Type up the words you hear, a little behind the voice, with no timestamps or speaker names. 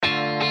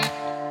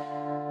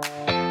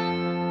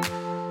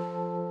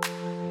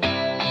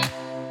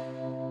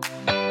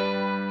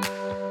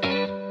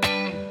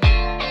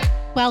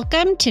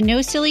Welcome to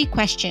No Silly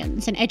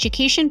Questions, an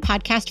education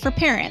podcast for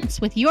parents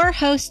with your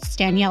hosts,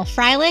 Danielle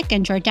Freilich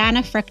and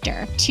Jordana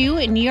Fruchter,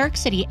 two New York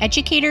City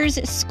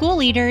educators, school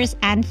leaders,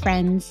 and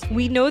friends.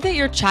 We know that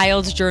your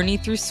child's journey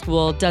through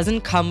school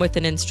doesn't come with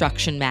an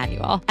instruction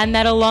manual, and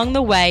that along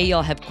the way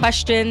you'll have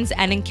questions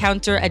and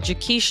encounter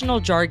educational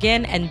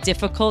jargon and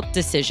difficult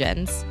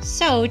decisions.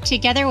 So,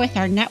 together with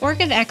our network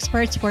of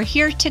experts, we're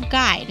here to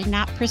guide,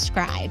 not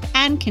prescribe,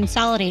 and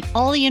consolidate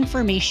all the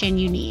information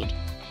you need.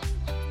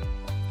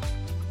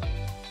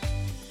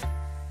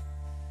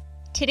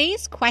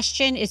 Today's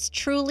question is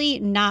truly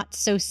not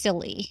so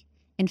silly.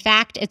 In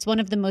fact, it's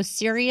one of the most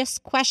serious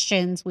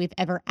questions we've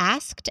ever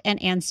asked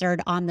and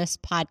answered on this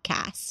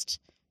podcast.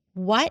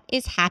 What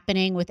is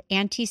happening with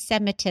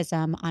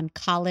anti-Semitism on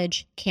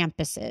college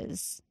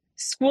campuses?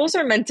 Schools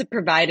are meant to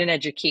provide an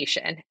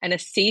education and a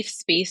safe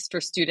space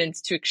for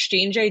students to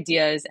exchange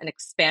ideas and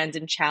expand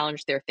and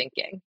challenge their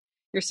thinking.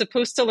 You're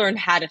supposed to learn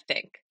how to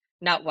think,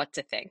 not what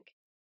to think.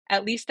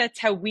 At least that's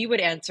how we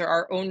would answer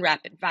our own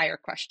rapid fire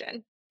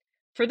question.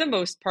 For the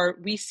most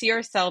part, we see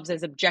ourselves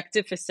as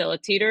objective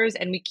facilitators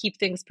and we keep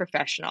things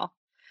professional.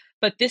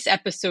 But this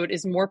episode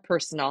is more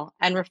personal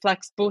and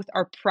reflects both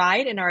our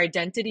pride in our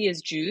identity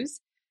as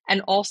Jews and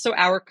also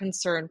our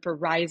concern for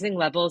rising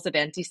levels of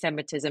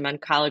anti-Semitism on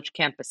college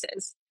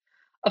campuses.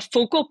 A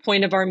focal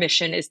point of our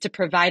mission is to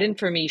provide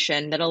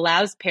information that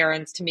allows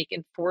parents to make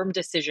informed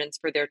decisions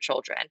for their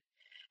children.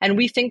 And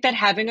we think that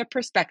having a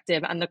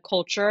perspective on the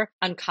culture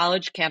on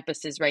college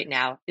campuses right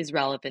now is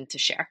relevant to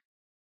share.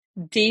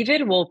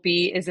 David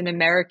Wolpe is an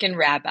American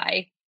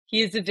rabbi.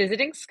 He is a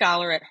visiting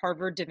scholar at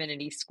Harvard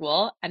Divinity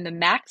School and the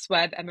Max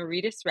Webb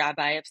Emeritus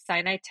Rabbi of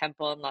Sinai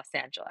Temple in Los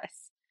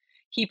Angeles.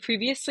 He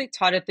previously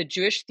taught at the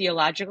Jewish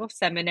Theological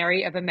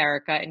Seminary of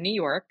America in New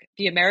York,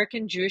 the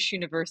American Jewish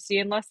University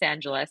in Los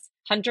Angeles,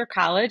 Hunter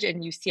College,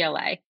 and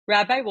UCLA.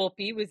 Rabbi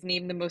Wolpe was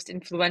named the most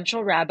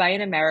influential rabbi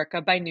in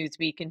America by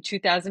Newsweek in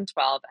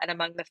 2012 and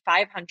among the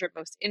 500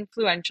 most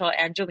influential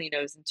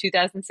Angelenos in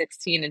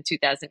 2016 and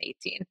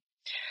 2018.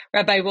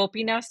 Rabbi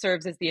Wolpe now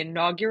serves as the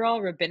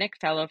inaugural Rabbinic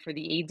Fellow for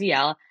the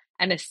ADL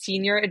and a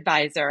Senior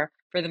Advisor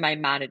for the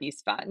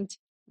Maimonides Fund.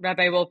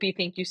 Rabbi Wolpe,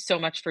 thank you so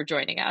much for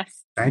joining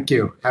us. Thank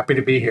you. Happy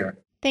to be here.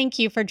 Thank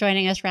you for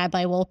joining us,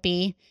 Rabbi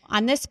Wolpe.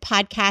 On this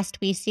podcast,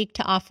 we seek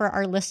to offer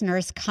our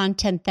listeners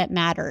content that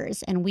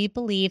matters, and we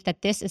believe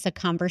that this is a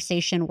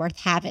conversation worth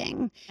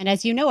having. And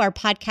as you know, our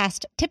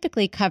podcast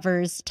typically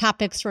covers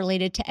topics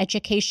related to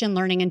education,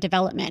 learning, and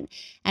development,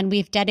 and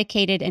we've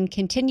dedicated and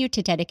continue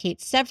to dedicate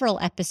several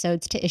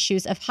episodes to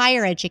issues of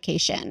higher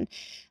education.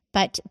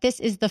 But this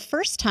is the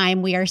first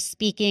time we are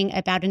speaking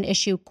about an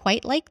issue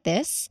quite like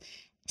this,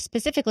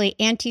 specifically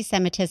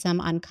anti-Semitism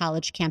on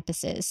college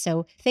campuses.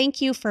 So thank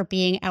you for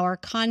being our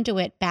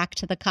conduit back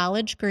to the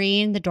college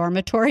green, the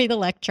dormitory, the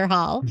lecture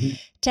hall,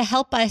 to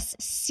help us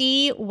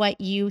see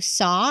what you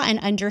saw and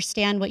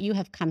understand what you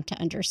have come to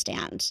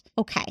understand.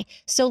 Okay,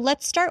 so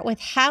let's start with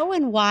how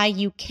and why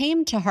you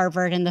came to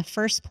Harvard in the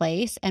first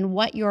place and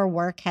what your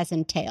work has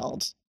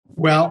entailed.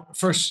 Well,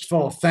 first of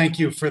all, thank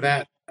you for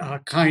that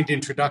kind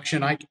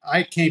introduction.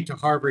 I came to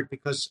Harvard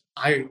because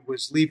I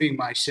was leaving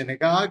my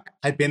synagogue.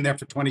 I'd been there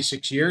for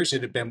 26 years.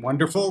 It had been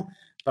wonderful,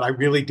 but I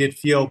really did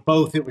feel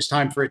both it was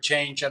time for a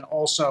change and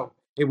also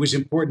it was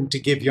important to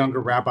give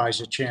younger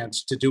rabbis a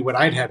chance to do what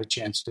I'd had a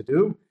chance to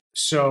do.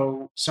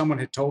 So someone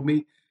had told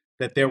me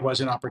that there was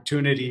an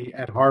opportunity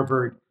at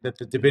Harvard, that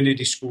the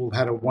Divinity School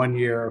had a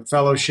one-year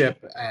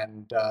fellowship,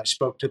 and I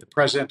spoke to the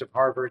president of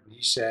Harvard, and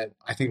he said,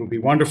 I think it would be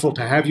wonderful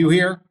to have you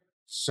here.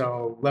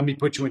 So let me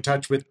put you in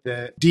touch with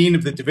the dean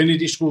of the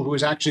Divinity School, who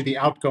was actually the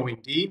outgoing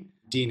dean,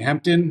 Dean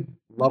Hempton,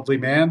 lovely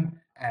man.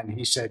 And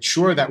he said,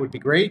 sure, that would be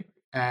great.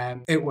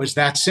 And it was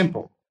that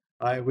simple.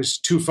 It was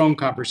 2 phone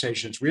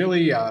conversations,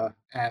 really.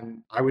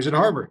 And I was at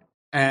Harvard.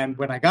 And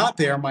when I got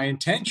there, my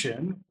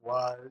intention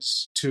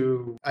was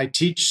I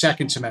teach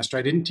second semester.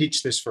 I didn't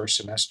teach this first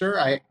semester.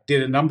 I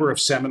did a number of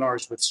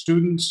seminars with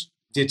students,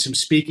 did some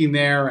speaking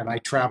there, and I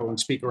travel and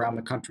speak around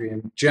the country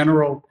in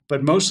general.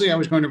 But mostly I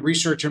was going to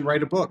research and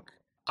write a book.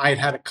 I had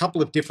had a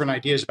couple of different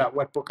ideas about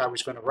what book I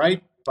was going to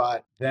write,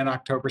 but then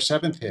October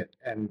 7th hit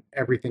and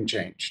everything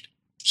changed.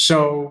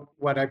 So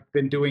what I've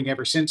been doing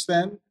ever since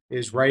then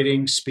is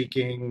writing,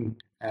 speaking,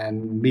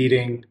 and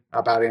meeting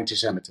about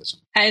anti-Semitism.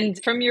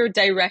 And from your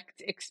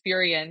direct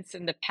experience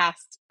in the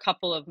past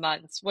couple of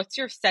months, what's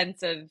your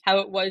sense of how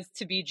it was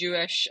to be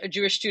Jewish, a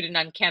Jewish student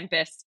on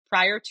campus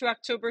prior to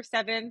October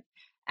 7th,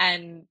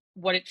 and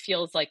what it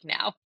feels like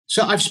now?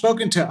 So I've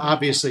spoken to,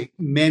 obviously,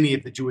 many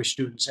of the Jewish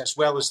students as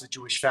well as the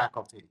Jewish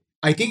faculty.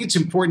 I think it's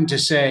important to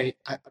say,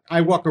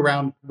 I walk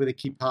around with a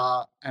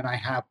kippah, and I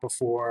have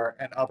before,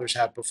 and others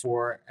have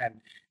before,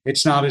 and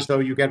it's not as though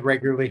you get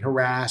regularly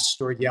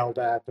harassed or yelled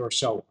at or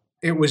so on.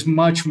 It was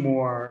much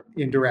more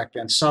indirect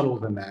and subtle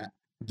than that.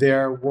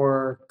 There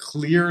were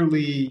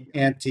clearly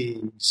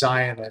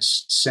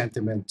anti-Zionist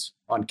sentiment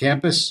on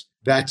campus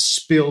that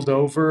spilled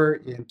over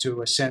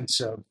into a sense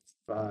of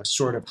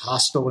sort of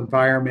hostile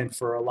environment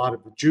for a lot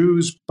of the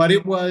Jews, but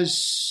it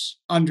was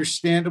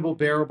understandable,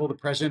 bearable. The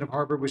president of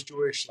Harvard was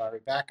Jewish, Larry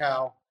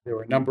Bacow. There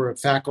were a number of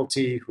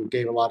faculty who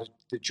gave a lot of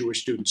the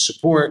Jewish students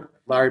support.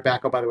 Larry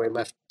Bacow, by the way,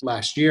 left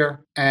last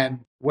year.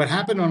 And what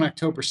happened on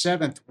October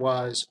 7th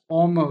was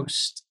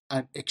almost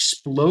an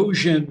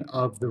explosion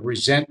of the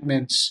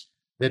resentments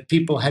that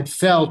people had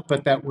felt,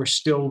 but that were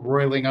still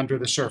roiling under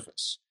the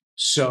surface.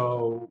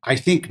 So I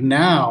think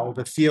now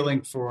the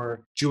feeling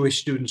for Jewish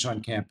students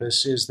on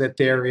campus is that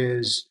there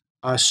is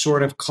a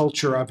sort of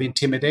culture of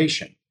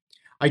intimidation.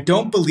 I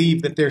don't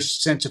believe that there's a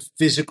sense of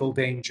physical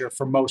danger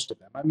for most of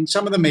them. I mean,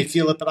 some of them may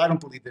feel it, but I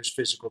don't believe there's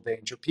physical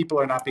danger. People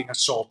are not being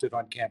assaulted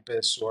on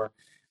campus,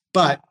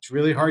 but it's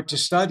really hard to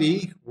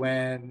study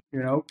when,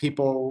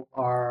 people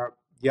are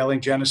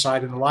yelling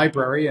genocide in the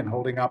library and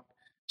holding up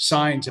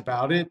signs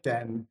about it,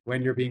 and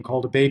when you're being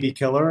called a baby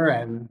killer,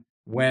 and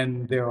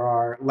when there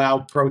are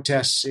loud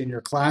protests in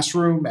your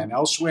classroom and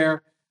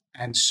elsewhere.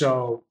 And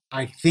so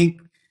I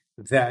think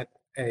that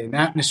an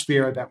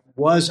atmosphere that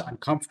was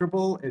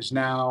uncomfortable is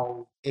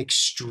now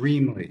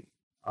extremely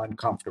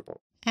uncomfortable.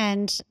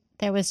 And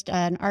there was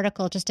an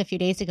article just a few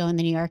days ago in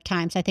the New York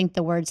Times. I think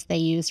the words they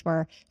used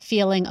were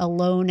feeling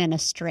alone and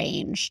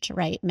estranged,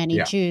 right?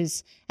 Many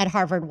Jews at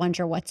Harvard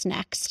wonder what's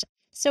next.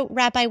 So,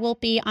 Rabbi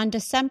Wolpe, on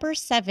December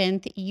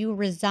 7th, you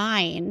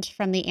resigned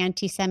from the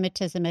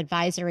Anti-Semitism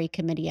Advisory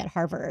Committee at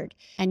Harvard,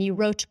 and you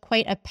wrote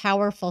quite a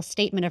powerful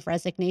statement of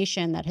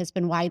resignation that has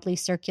been widely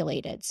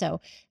circulated.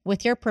 So,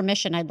 with your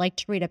permission, I'd like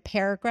to read a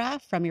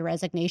paragraph from your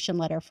resignation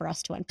letter for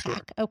us to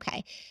unpack. Sure.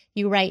 Okay.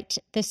 You write,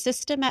 "The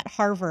system at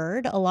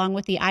Harvard, along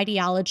with the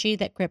ideology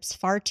that grips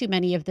far too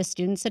many of the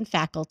students and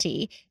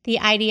faculty, the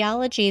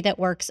ideology that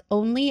works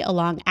only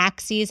along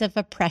axes of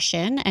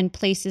oppression and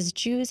places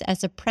Jews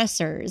as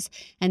oppressors,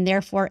 and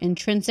therefore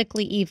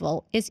intrinsically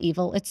evil, is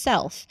evil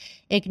itself.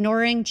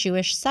 Ignoring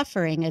Jewish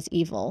suffering as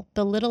evil,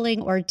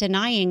 belittling or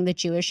denying the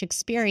Jewish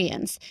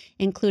experience,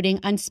 including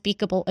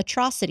unspeakable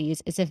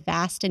atrocities, is a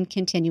vast and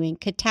continuing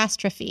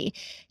catastrophe.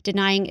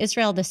 Denying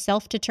Israel the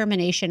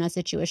self-determination as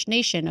a Jewish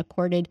nation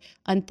accorded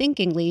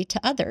unthinkingly to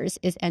others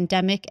is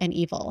endemic and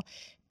evil.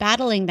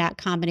 Battling that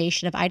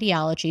combination of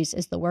ideologies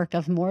is the work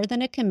of more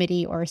than a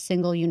committee or a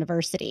single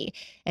university.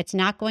 It's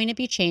not going to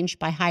be changed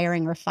by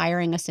hiring or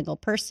firing a single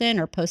person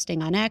or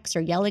posting on X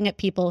or yelling at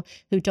people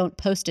who don't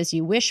post as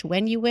you wish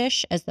when you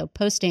wish, as though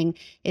posting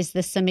is the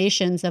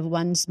summations of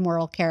one's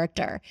moral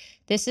character.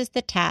 This is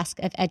the task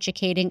of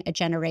educating a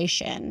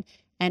generation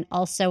and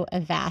also a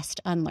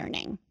vast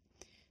unlearning."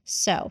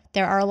 So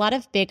there are a lot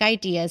of big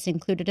ideas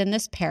included in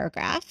this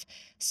paragraph.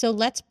 So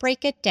let's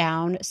break it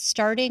down,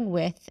 starting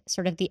with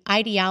sort of the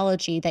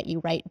ideology that you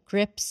write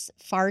grips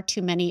far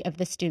too many of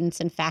the students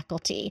and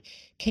faculty.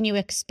 Can you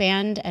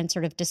expand and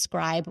sort of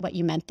describe what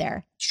you meant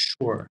there?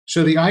 Sure.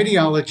 So the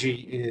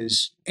ideology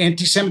is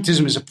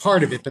anti-Semitism is a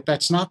part of it, but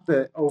that's not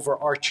the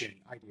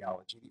overarching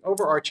ideology. The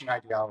overarching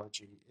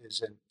ideology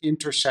is an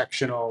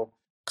intersectional,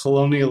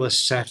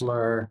 colonialist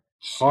settler,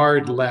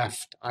 hard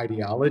left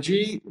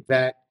ideology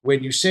that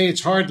when you say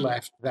it's hard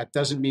left, that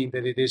doesn't mean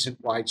that it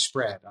isn't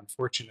widespread.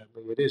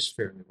 Unfortunately, it is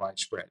fairly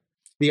widespread.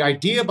 The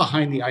idea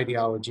behind the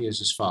ideology is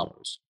as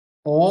follows.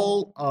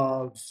 All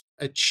of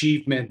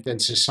achievement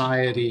and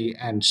society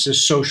and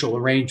social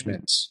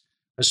arrangements,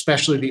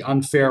 especially the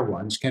unfair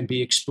ones, can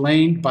be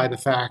explained by the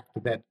fact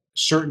that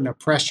certain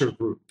oppressor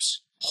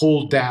groups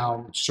hold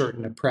down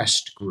certain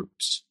oppressed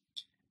groups.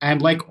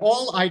 And like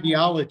all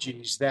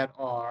ideologies that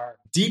are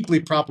deeply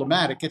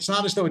problematic, it's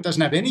not as though it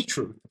doesn't have any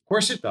truth. Of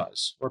course it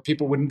does, or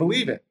people wouldn't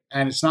believe it.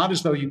 And it's not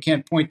as though you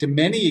can't point to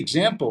many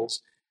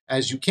examples,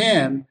 as you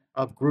can,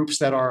 of groups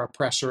that are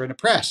oppressor and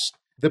oppressed.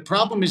 The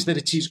problem is that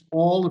it sees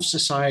all of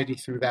society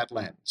through that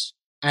lens.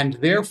 And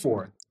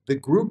therefore, the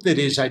group that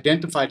is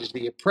identified as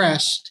the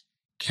oppressed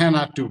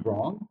cannot do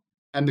wrong,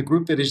 and the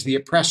group that is the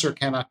oppressor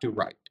cannot do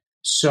right.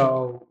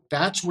 So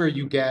that's where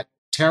you get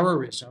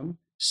terrorism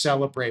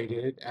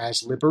celebrated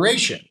as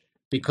liberation.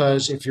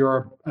 Because if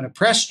you're an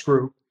oppressed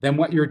group, then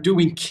what you're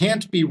doing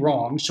can't be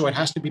wrong, so it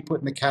has to be put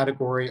in the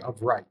category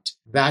of right.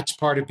 That's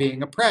part of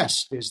being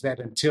oppressed, is that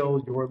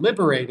until you're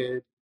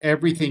liberated,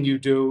 everything you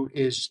do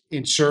is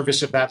in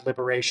service of that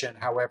liberation,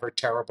 however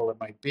terrible it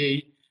might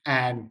be.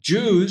 And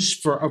Jews,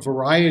 for a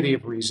variety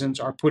of reasons,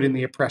 are put in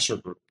the oppressor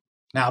group.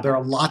 Now, there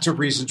are lots of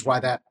reasons why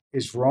that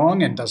is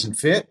wrong and doesn't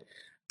fit.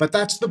 But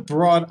that's the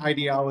broad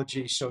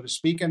ideology, so to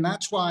speak. And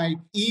that's why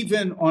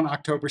even on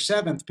October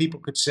 7th, people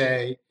could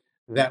say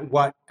that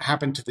what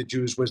happened to the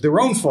Jews was their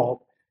own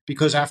fault,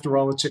 because after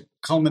all, it's a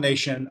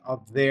culmination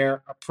of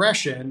their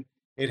oppression.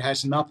 It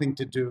has nothing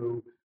to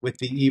do with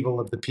the evil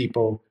of the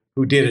people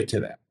who did it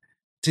to them.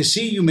 To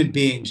see human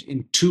beings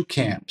in two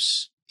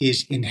camps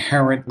is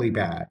inherently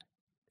bad.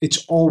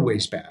 It's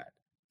always bad.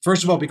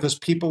 First of all, because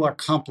people are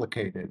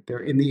complicated. They're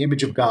in the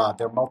image of God.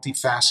 They're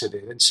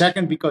multifaceted. And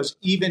second, because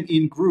even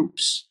in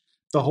groups,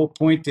 the whole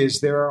point is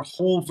there are a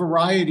whole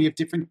variety of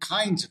different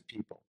kinds of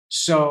people.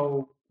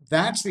 So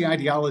that's the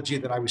ideology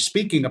that I was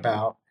speaking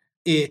about.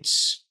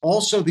 it's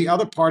also the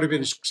other part of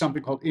it is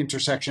something called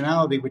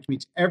intersectionality, which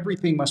means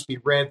everything must be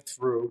read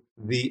through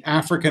the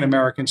African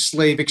American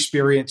slave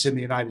experience in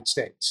the United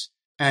States.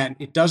 And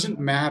it doesn't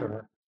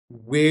matter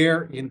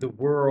where in the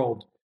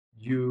world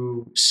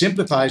you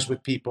sympathize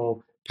with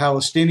people,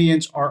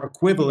 Palestinians are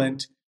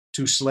equivalent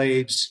to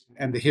slaves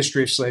and the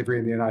history of slavery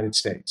in the United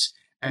States.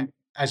 And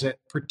as a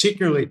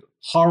particularly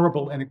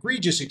horrible and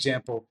egregious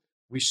example,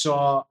 we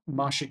saw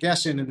Masha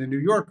Gessen in the New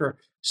Yorker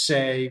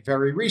say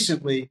very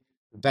recently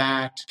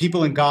that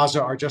people in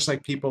Gaza are just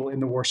like people in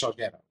the Warsaw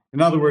Ghetto.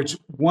 In other words,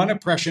 one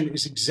oppression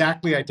is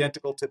exactly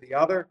identical to the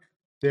other.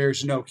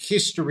 There's no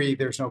history,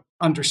 there's no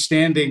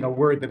understanding a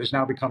word that has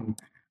now become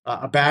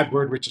a bad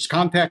word, which is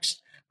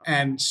context.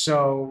 And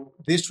so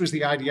this was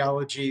the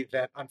ideology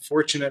that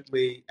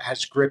unfortunately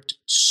has gripped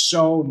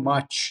so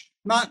much,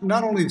 not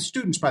only the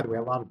students, by the way,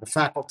 a lot of the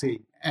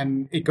faculty,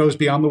 and it goes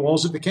beyond the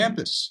walls of the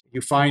campus.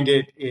 You find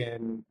it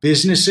in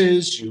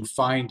businesses, you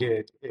find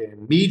it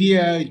in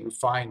media, you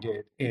find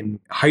it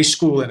in high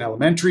school and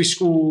elementary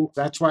school.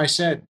 That's why I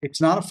said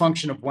it's not a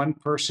function of one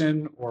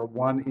person or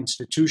one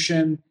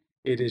institution.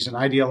 It is an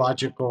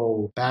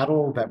ideological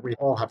battle that we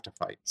all have to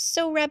fight.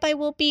 So, Rabbi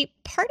Wolpe,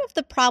 part of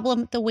the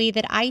problem, the way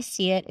that I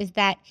see it, is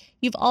that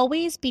you've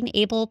always been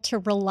able to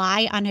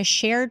rely on a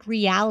shared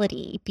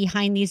reality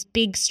behind these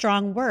big,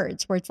 strong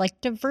words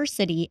like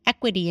diversity,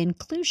 equity,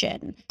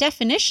 inclusion.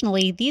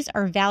 Definitionally, these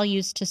are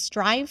values to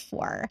strive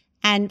for.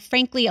 And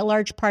frankly, a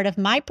large part of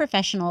my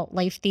professional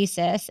life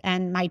thesis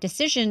and my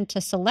decision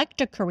to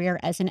select a career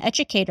as an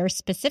educator,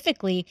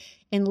 specifically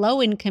in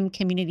low-income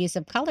communities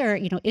of color,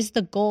 is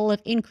the goal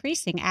of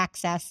increasing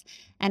access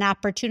and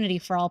opportunity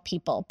for all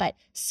people. But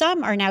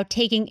some are now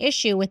taking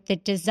issue with the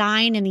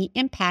design and the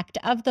impact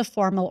of the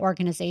formal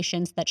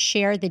organizations that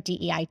share the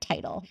DEI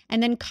title.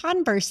 And then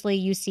conversely,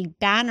 you see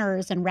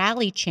banners and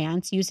rally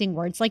chants using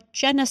words like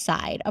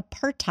genocide,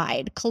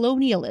 apartheid,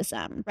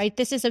 colonialism, right?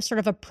 This is a sort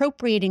of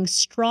appropriating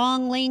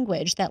strong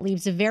language that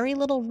leaves very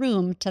little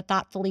room to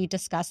thoughtfully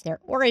discuss their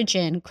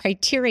origin,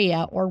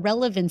 criteria, or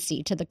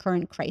relevancy to the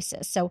current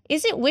crisis. So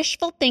is it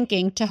wishful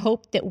thinking to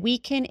hope that we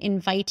can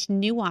invite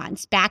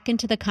nuance back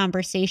into the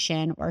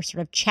conversation or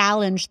sort of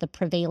challenge the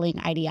prevailing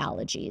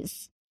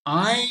ideologies?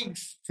 I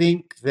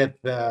think that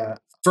the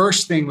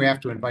first thing we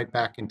have to invite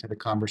back into the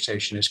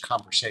conversation is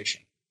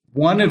conversation.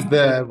 One of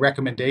the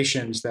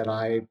recommendations that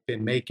I've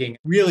been making,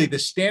 really the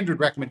standard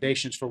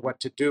recommendations for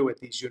what to do at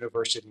these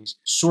universities,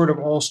 sort of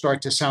all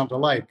start to sound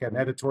alike. An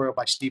editorial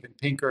by Steven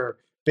Pinker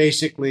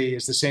basically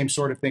is the same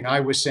sort of thing I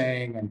was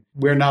saying, and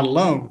we're not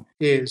alone,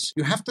 is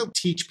you have to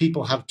teach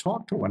people how to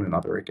talk to one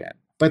another again.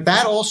 But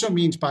that also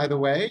means, by the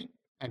way,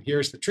 and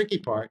here's the tricky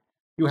part,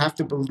 you have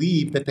to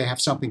believe that they have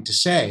something to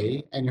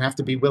say, and you have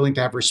to be willing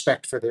to have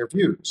respect for their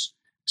views.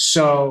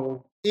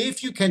 So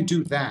if you can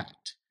do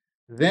that,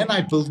 then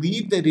I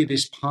believe that it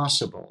is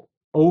possible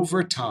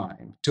over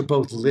time to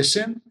both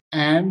listen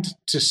and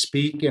to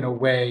speak in a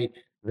way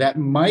that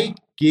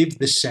might give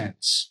the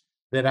sense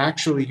that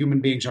actually human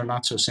beings are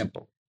not so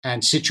simple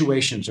and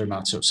situations are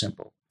not so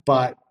simple.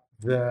 But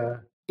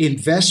the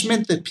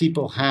investment that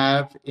people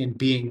have in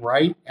being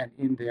right and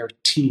in their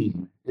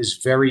team is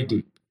very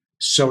deep.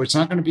 So it's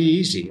not going to be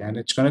easy, and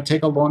it's going to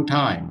take a long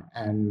time.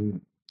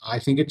 And I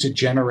think it's a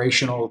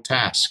generational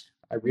task.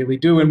 I really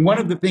do. And one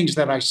of the things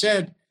that I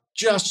said,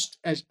 just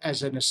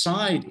as an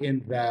aside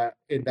in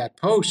that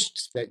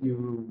post that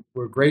you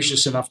were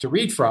gracious enough to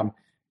read from,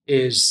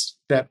 is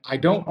that I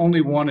don't only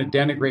want to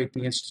denigrate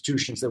the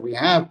institutions that we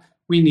have.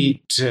 We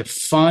need to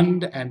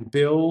fund and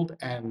build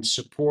and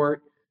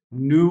support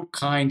new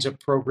kinds of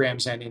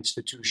programs and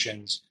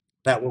institutions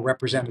that will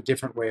represent a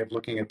different way of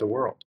looking at the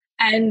world.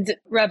 And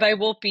Rabbi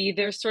Wolpe,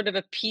 there's sort of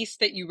a piece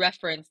that you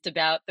referenced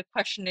about the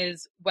question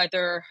is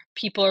whether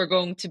people are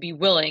going to be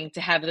willing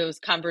to have those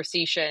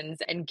conversations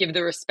and give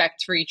the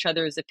respect for each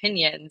other's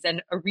opinions.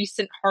 And a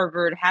recent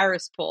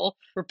Harvard-Harris poll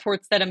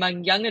reports that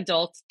among young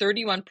adults,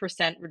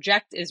 31%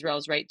 reject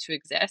Israel's right to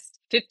exist,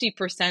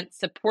 50%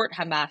 support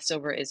Hamas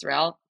over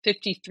Israel,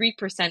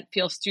 53%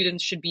 feel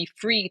students should be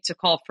free to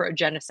call for a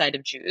genocide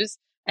of Jews,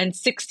 and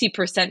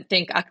 60%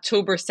 think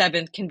October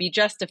 7th can be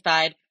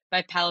justified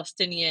by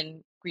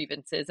Palestinian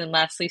grievances. And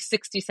lastly,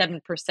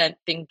 67%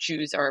 think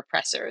Jews are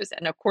oppressors.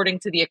 And according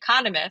to The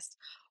Economist,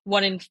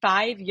 1 in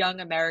 5 young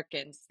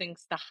Americans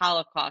thinks the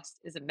Holocaust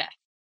is a myth.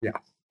 Yeah.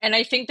 And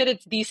I think that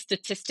it's these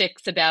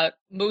statistics about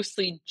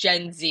mostly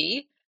Gen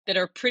Z that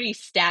are pretty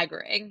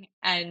staggering.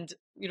 And,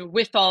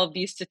 with all of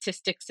these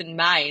statistics in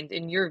mind,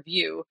 in your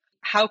view,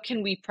 how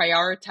can we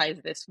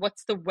prioritize this?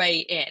 What's the way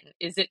in?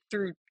 Is it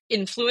through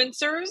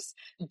influencers?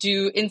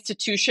 Do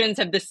institutions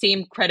have the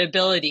same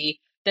credibility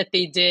that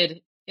they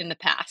did in the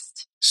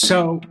past?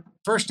 So,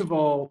 first of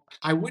all,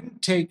 I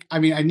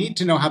need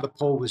to know how the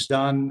poll was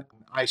done.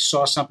 I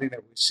saw something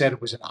that said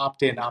it was an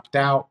opt-in,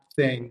 opt-out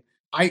thing.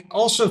 I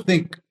also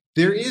think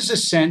there is a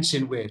sense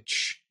in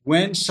which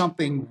when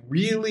something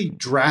really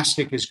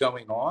drastic is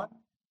going on,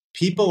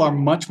 people are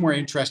much more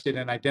interested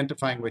in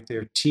identifying with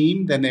their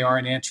team than they are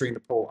in answering the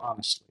poll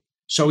honestly.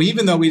 So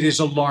even though it is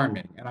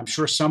alarming, and I'm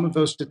sure some of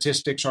those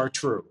statistics are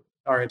true,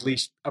 or at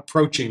least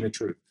approaching the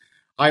truth.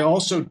 I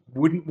also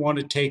wouldn't want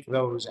to take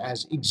those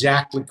as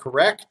exactly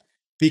correct,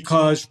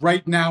 because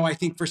right now, I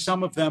think for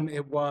some of them,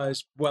 it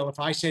was, well, if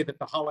I say that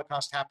the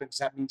Holocaust happens,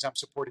 that means I'm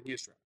supporting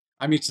Israel.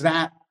 I mean, it's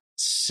that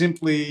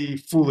simply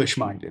foolish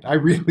minded. I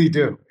really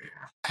do.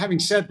 Having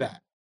said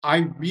that,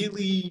 I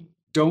really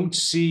don't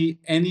see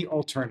any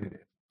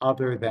alternative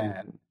other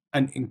than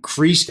an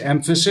increased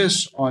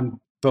emphasis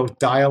on both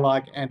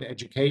dialogue and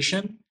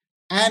education.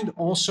 And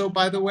also,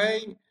 by the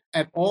way,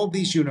 at all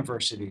these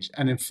universities,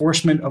 an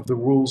enforcement of the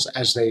rules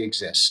as they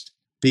exist.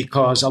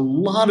 Because a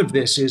lot of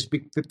this is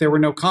that there were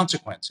no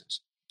consequences.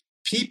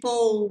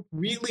 People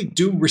really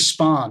do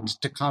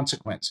respond to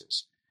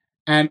consequences.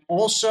 And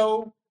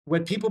also,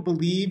 what people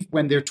believe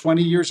when they're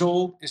 20 years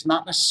old is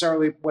not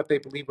necessarily what they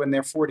believe when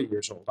they're 40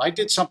 years old. I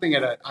gave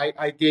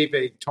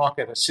a talk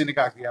at a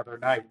synagogue the other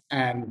night,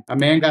 and a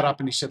man got up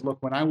and he said,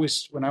 look, when I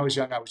was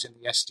young, I was in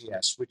the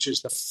SDS, which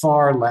is the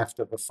far left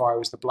of the far. It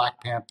was the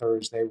Black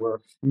Panthers. They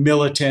were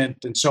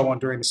militant and so on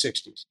during the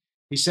 60s.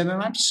 He said,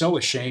 and I'm so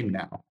ashamed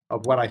now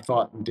of what I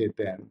thought and did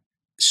then.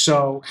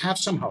 So have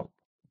some hope.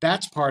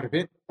 That's part of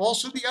it.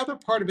 Also, the other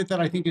part of it that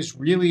I think is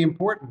really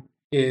important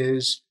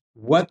is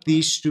what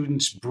these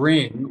students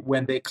bring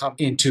when they come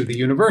into the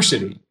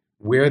university,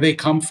 where they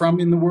come from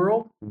in the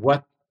world,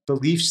 what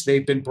beliefs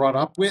they've been brought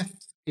up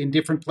with in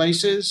different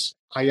places.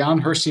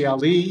 Ayaan Hirsi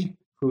Ali,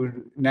 who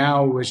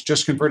now was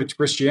just converted to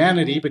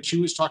Christianity, but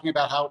she was talking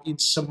about how in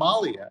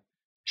Somalia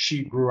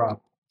she grew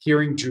up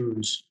hearing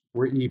Jews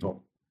were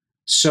evil.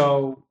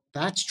 So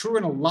that's true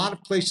in a lot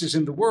of places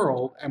in the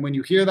world. And when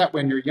you hear that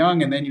when you're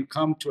young and then you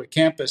come to a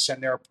campus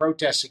and there are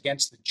protests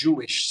against the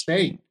Jewish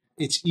state,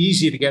 it's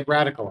easy to get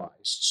radicalized.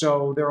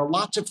 So there are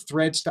lots of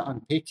threads to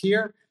unpick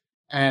here.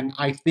 And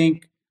I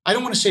think, I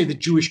don't want to say the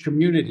Jewish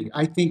community,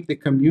 I think the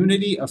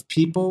community of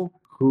people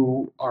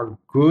who are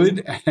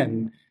good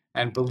and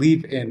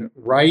believe in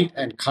right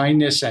and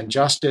kindness and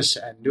justice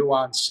and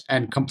nuance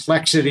and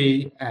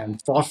complexity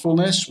and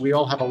thoughtfulness, we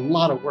all have a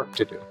lot of work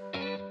to do.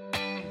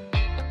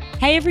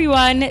 Hey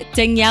everyone,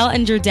 Danielle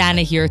and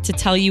Jordana here to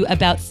tell you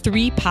about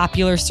 3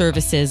 popular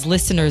services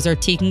listeners are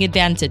taking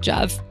advantage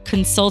of: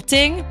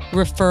 consulting,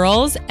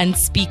 referrals, and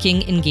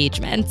speaking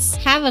engagements.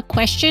 Have a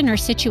question or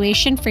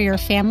situation for your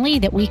family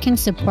that we can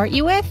support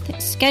you with?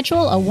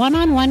 Schedule a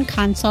one-on-one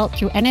consult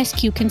through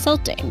NSQ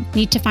Consulting.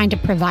 Need to find a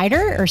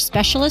provider or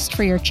specialist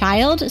for your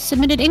child?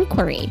 Submit an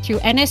inquiry through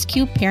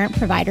NSQ Parent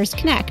Providers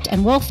Connect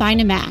and we'll find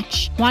a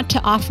match. Want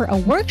to offer a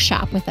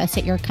workshop with us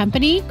at your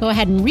company? Go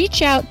ahead and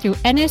reach out through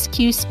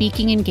NSQ Speaking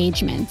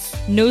Engagements.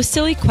 No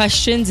Silly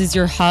Questions is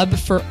your hub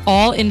for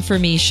all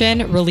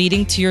information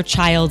relating to your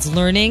child's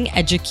learning,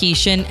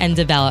 education, and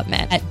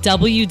development at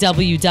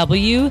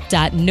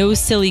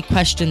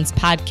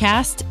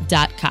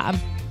www.nosillyquestionspodcast.com.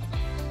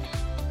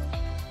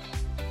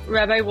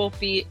 Rabbi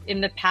Wolpe,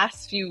 in the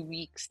past few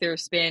weeks,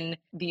 there's been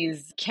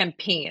these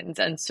campaigns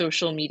on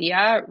social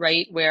media,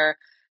 right, where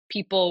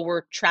people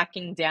were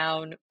tracking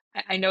down,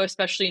 I know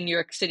especially in New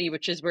York City,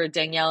 which is where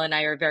Danielle and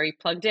I are very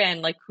plugged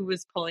in, like who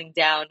was pulling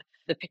down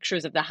the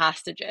pictures of the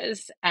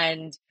hostages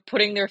and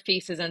putting their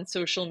faces on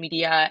social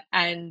media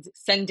and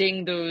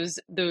sending those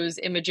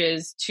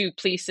images to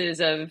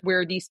places of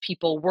where these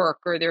people work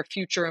or their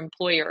future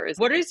employers.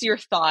 What is your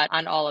thought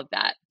on all of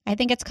that? I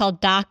think it's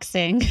called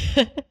doxing.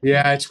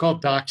 Yeah, it's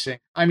called doxing.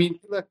 I mean,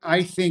 look,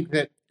 I think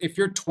that if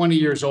you're 20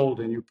 years old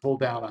and you pull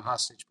down a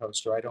hostage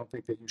poster, I don't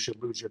think that you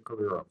should lose your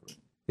career over it.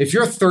 If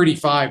you're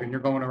 35 and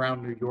you're going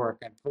around New York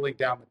and pulling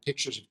down the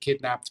pictures of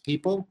kidnapped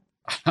people,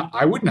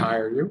 I wouldn't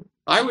hire you.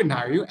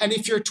 And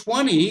if you're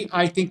 20,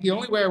 I think the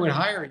only way I would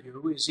hire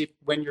you is if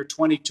when you're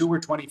 22 or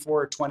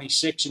 24 or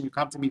 26 and you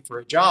come to me for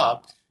a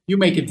job, you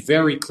make it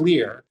very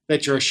clear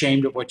that you're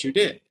ashamed of what you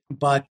did.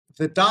 But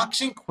the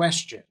doxing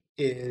question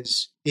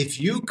is,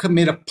 if you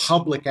commit a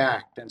public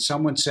act and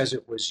someone says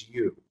it was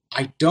you,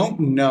 I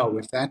don't know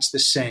if that's the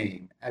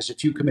same as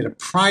if you commit a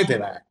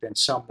private act and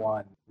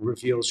someone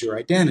reveals your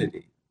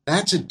identity.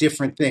 That's a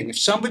different thing. If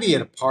somebody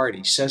at a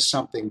party says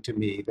something to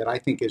me that I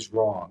think is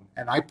wrong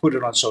and I put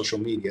it on social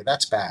media,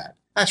 that's bad.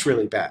 That's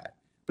really bad.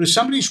 But if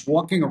somebody's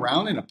walking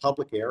around in a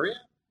public area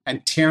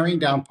and tearing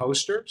down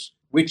posters,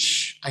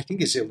 which I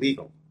think is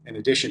illegal in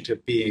addition to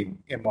being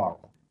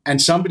immoral, and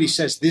somebody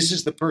says this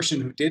is the person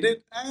who did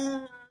it,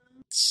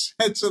 it's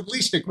at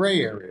least a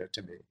gray area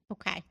to me.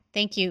 Okay.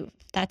 Thank you.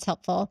 That's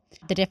helpful.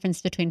 The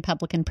difference between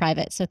public and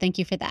private. So thank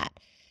you for that.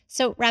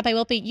 So Rabbi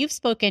Wolpe, you've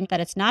spoken that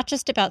it's not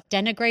just about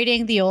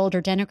denigrating the old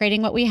or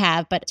denigrating what we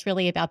have, but it's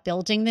really about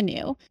building the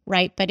new,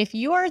 right? But if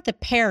you're the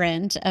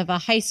parent of a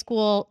high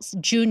school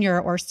junior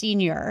or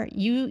senior,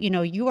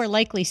 you are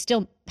likely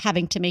still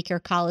having to make your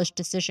college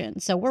decision.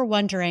 So we're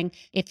wondering,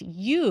 if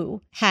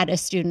you had a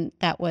student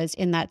that was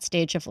in that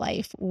stage of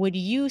life, would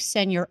you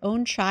send your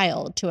own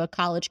child to a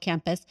college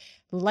campus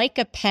like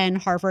a Penn,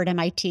 Harvard,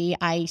 MIT?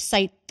 I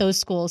cite those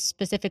schools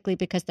specifically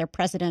because their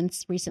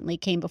presidents recently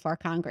came before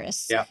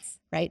Congress. Yeah.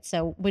 Right.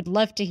 So we'd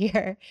love to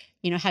hear,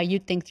 how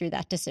you'd think through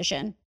that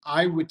decision.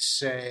 I would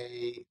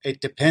say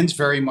it depends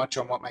very much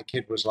on what my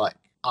kid was like.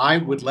 I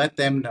would let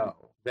them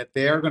know that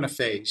they're going to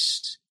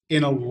face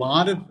in a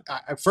lot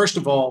of, first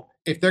of all,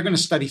 if they're going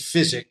to study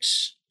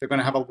physics, they're going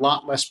to have a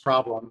lot less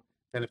problem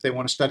than if they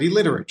want to study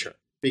literature,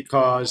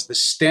 because the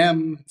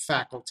STEM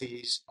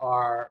faculties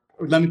are,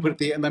 let me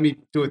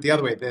do it the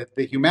other way.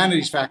 The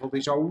humanities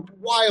faculties are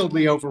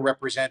wildly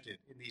overrepresented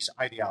in these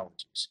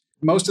ideologies.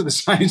 Most of the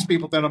science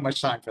people don't have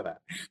much time for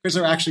that because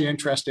they're actually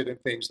interested in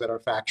things that are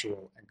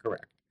factual and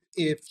correct.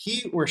 If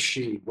he or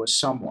she was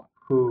someone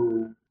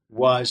who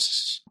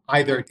was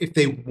either, if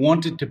they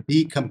wanted to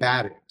be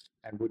combative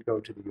and would go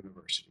to the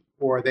university,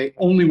 or they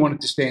only wanted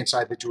to stay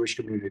inside the Jewish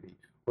community,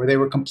 or they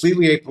were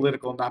completely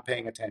apolitical, not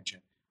paying attention,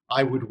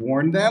 I would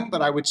warn them,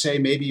 but I would say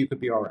maybe you could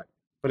be all right.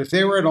 But if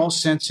they were at all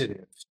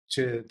sensitive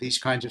to these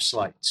kinds of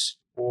slights,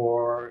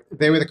 or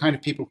they were the kind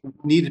of people who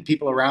needed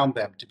people around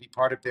them to be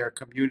part of their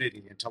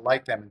community and to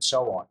like them and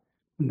so on,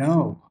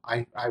 no,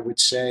 I would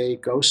say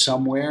go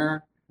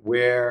somewhere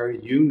where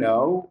you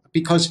know,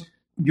 because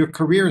your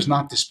career is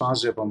not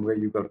dispositive on where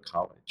you go to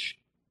college.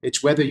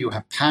 It's whether you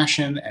have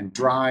passion and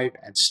drive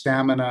and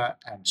stamina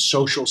and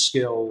social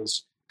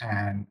skills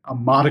and a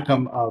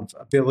modicum of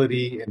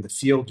ability in the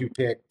field you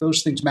pick.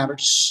 Those things matter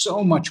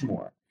so much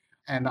more.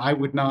 And I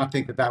would not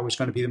think that that was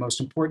going to be the most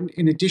important,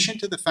 in addition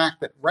to the fact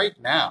that right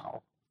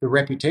now, the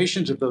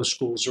reputations of those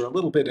schools are a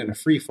little bit in a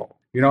free fall.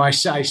 You know, I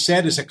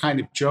said as a kind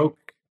of joke,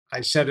 I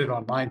said it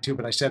online too,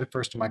 but I said it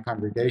first to my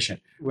congregation.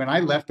 When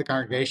I left the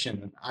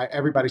congregation,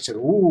 everybody said,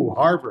 "Ooh,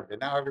 Harvard," and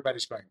now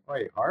everybody's going,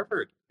 "Wait,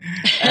 Harvard?"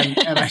 And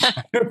I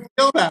kind of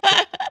feel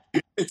that.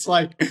 It's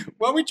like,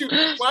 why would you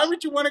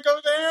want to go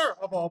there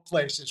of all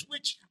places?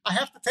 Which I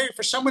have to tell you,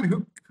 for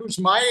someone who's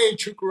my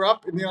age, who grew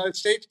up in the United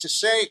States, to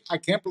say, I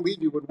can't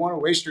believe you would want to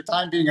waste your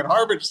time being at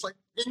Harvard, it's like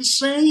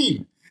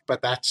insane.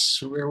 But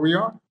that's where we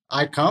are.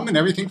 I come and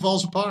everything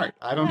falls apart.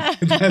 I don't know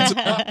what that's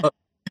about.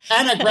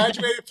 And I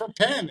graduated from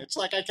Penn. It's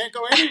like I can't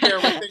go anywhere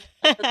with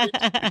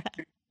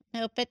it.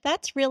 No, but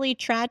that's really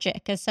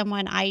tragic. As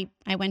someone, I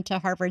went to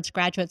Harvard's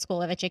Graduate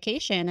School of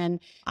Education, and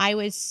I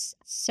was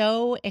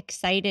so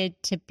excited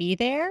to be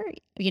there.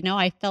 You know,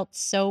 I felt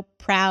so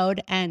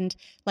proud and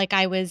like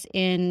I was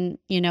in,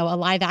 you know, a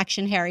live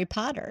action Harry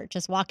Potter,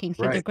 just walking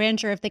through the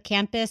grandeur of the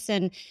campus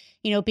and,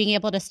 you know, being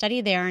able to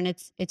study there. And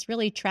it's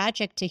really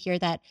tragic to hear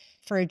that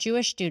for a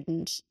Jewish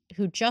student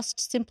who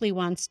just simply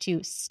wants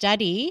to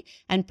study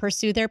and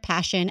pursue their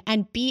passion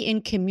and be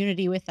in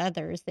community with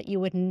others, that you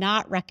would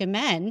not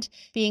recommend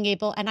being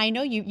able, and I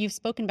know you've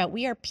spoken about,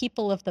 we are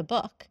people of the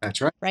book.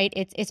 That's right. Right?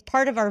 It's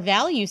part of our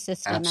value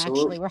system.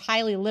 Absolutely. Actually. We're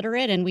highly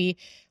literate and we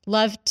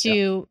love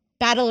to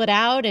battle it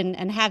out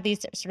and have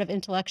these sort of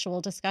intellectual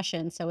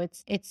discussions. So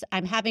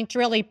I'm having to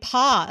really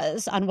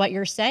pause on what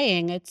you're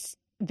saying. It's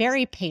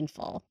very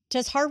painful.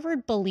 Does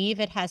Harvard believe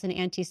it has an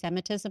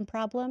anti-Semitism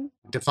problem?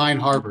 Define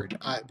Harvard.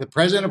 The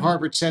president of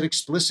Harvard said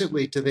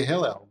explicitly to the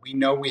Hillel, we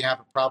know we have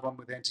a problem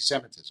with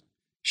anti-Semitism.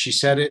 She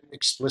said it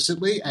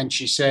explicitly, and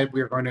she said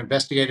we are going to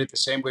investigate it the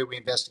same way we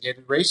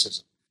investigated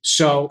racism.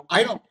 So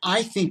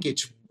I think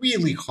it's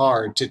really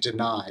hard to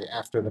deny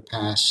after the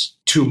past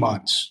 2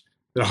 months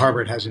that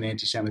Harvard has an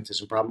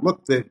anti-Semitism problem.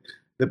 Look,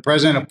 the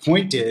president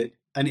appointed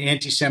an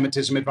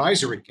anti-Semitism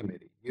advisory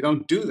committee. You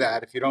don't do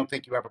that if you don't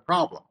think you have a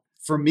problem.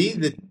 For me,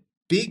 the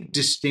big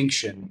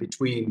distinction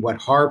between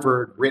what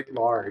Harvard writ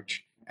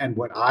large and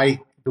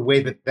the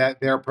way that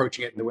they're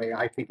approaching it and the way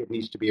I think it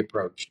needs to be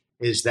approached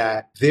is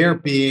that they're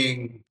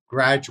being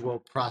gradual,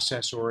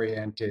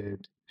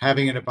 process-oriented,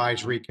 having an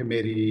advisory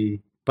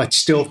committee, but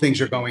still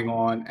things are going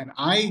on. And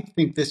I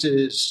think this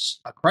is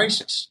a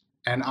crisis.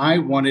 And I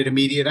wanted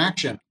immediate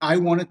action. I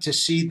wanted to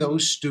see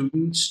those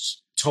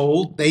students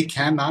told they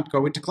cannot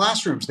go into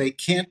classrooms. They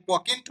can't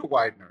walk into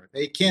Widener.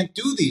 They can't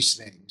do these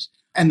things.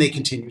 And they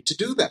continue to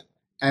do them.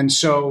 And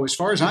so as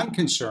far as I'm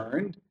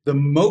concerned, the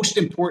most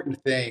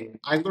important thing,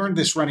 I learned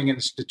this running an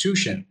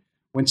institution,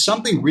 when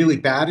something really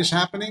bad is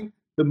happening,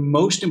 the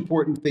most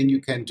important thing you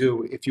can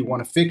do if you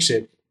want to fix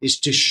it is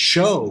to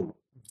show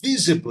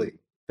visibly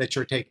that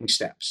you're taking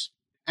steps.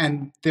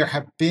 And there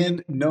have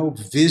been no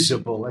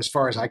visible, as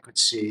far as I could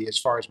see, as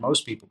far as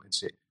most people can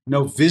see,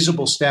 no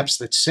visible steps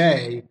that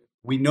say,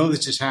 we know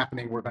this is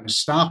happening, we're going to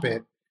stop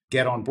it,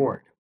 get on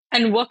board.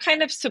 And what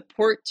kind of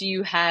support do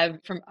you have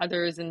from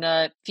others in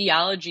the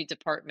theology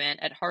department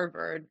at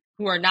Harvard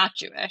who are not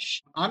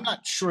Jewish? I'm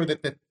not sure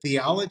that the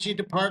theology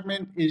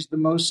department is the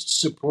most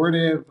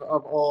supportive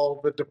of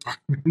all the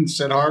departments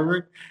at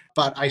Harvard,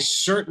 but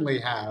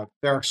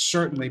there are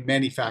certainly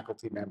many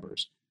faculty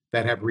members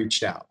that have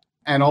reached out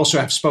and also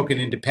have spoken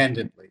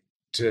independently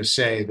to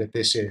say that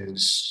this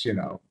is,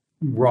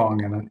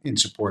 wrong and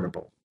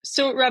insupportable.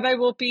 So, Rabbi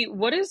Wolpe,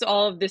 what does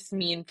all of this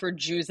mean for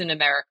Jews in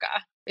America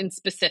in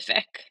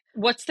specific?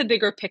 What's the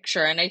bigger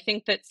picture? And I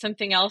think that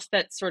something else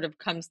that sort of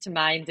comes to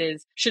mind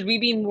is, should we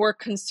be more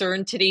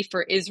concerned today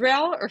for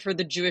Israel or for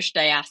the Jewish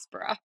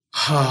diaspora?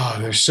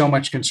 There's so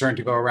much concern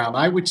to go around.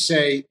 I would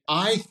say,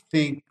 I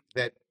think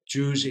that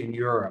Jews in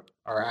Europe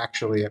are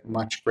actually at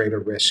much greater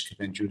risk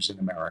than Jews in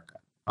America.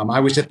 I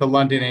was at the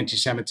London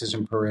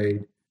Anti-Semitism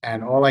Parade,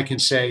 and all I can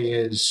say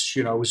is,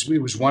 it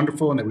was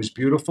wonderful and it was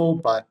beautiful,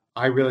 but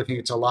I really think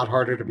it's a lot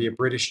harder to be a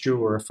British Jew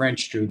or a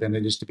French Jew than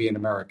it is to be an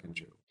American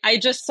Jew. I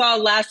just saw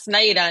last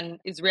night on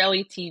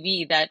Israeli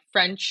TV that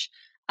French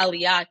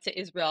aliyah to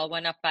Israel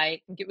went up by,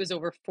 I think it was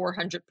over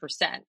 400%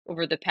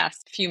 over the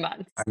past few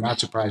months. I'm not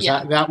surprised.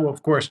 Yeah. That will,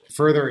 of course,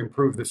 further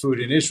improve the food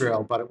in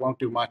Israel, but it won't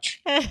do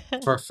much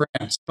for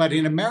France. But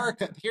in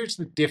America, here's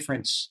the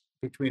difference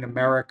between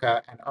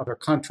America and other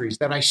countries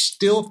that I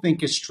still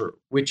think is true,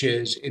 which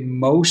is in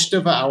most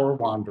of our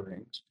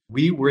wanderings,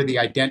 we were the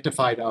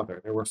identified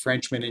other. There were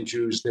Frenchmen and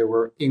Jews, there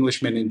were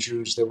Englishmen and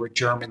Jews, there were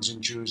Germans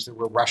and Jews, there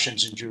were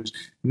Russians and Jews.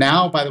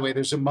 Now, by the way,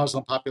 there's a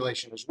Muslim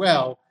population as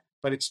well,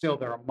 but it's still,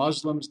 there are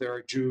Muslims, there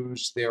are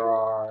Jews, there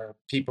are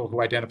people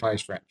who identify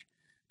as French.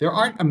 There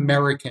aren't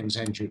Americans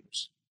and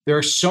Jews. There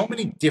are so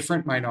many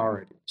different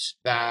minorities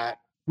that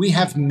we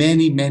have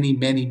many, many,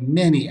 many,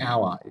 many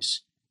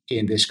allies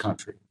in this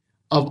country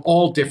of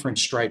all different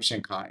stripes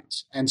and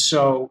kinds. And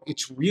so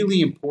it's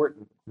really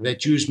important that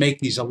Jews make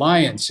these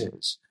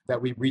alliances,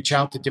 that we reach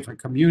out to different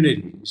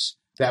communities,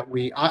 that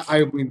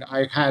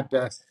I had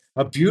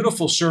a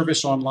beautiful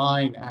service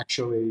online,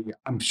 actually.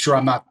 I'm sure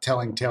I'm not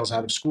telling tales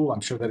out of school.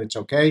 I'm sure that it's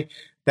okay.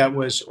 That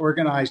was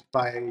organized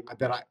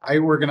I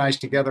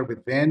organized together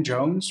with Van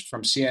Jones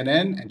from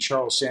CNN and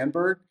Charles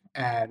Sandberg.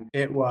 And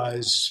it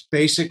was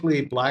basically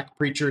Black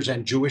preachers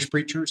and Jewish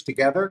preachers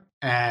together.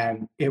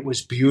 And it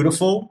was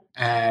beautiful.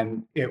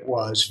 And it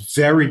was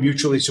very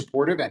mutually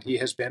supportive. And he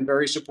has been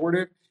very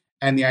supportive.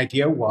 And the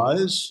idea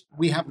was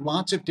we have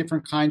lots of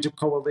different kinds of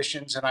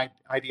coalitions and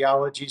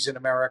ideologies in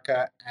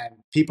America, and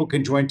people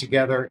can join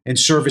together in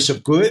service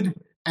of good.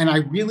 And I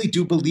really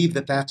do believe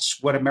that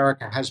that's what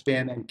America has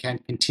been and can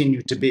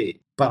continue to be.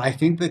 But I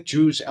think that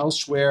Jews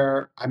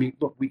elsewhere, I mean,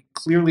 look, we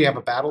clearly have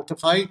a battle to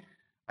fight.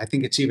 I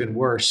think it's even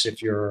worse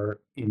if you're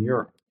in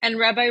Europe. And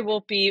Rabbi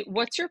Wolpe,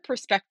 what's your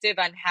perspective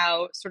on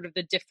how sort of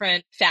the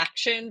different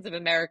factions of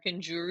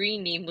American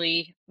Jewry,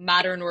 namely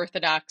modern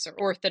Orthodox or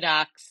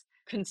Orthodox,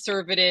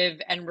 conservative,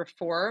 and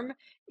reform,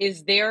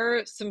 is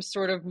there some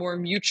sort of more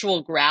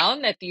mutual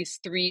ground that these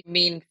three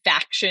main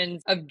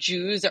factions of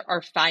Jews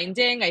are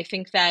finding? I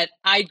think that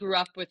I grew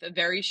up with a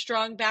very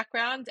strong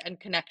background and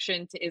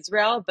connection to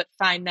Israel, but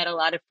find that a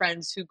lot of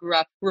friends who grew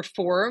up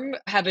reform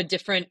have a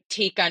different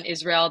take on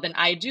Israel than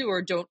I do,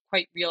 or don't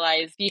quite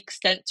realize the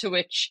extent to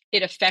which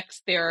it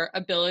affects their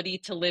ability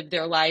to live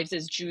their lives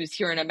as Jews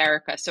here in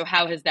America. So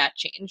how has that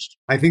changed?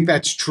 I think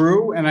that's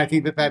true, and I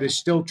think that that is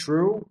still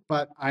true,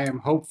 but I am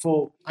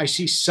hopeful. I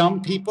see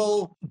some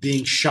people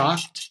being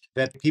shocked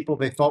that people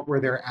they thought were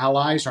their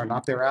allies are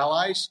not their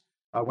allies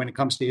when it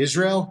comes to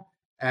Israel.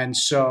 And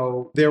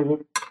so there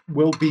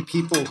will be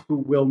people who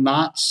will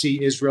not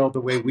see Israel the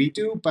way we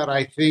do, but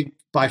I think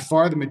by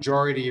far the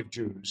majority of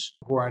Jews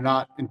who are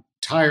not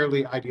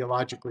entirely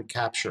ideologically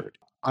captured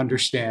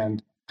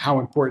understand how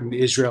important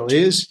Israel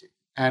is.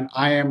 And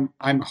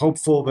I'm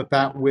hopeful that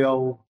that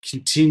will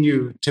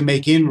continue to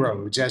make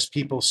inroads as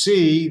people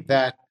see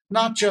that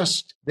not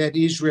just that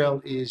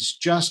Israel is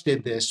just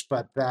in this,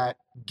 but that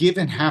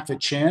given half a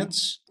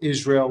chance,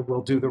 Israel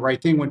will do the right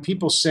thing. When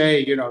people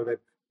say, that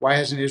why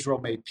hasn't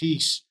Israel made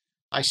peace?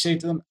 I say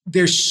to them,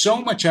 there's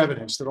so much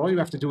evidence that all you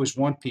have to do is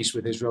want peace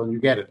with Israel and you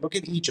get it. Look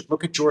at Egypt,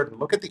 look at Jordan,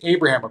 look at the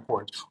Abraham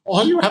Accords.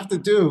 All you have to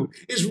do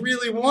is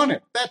really want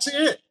it. That's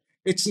it.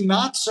 It's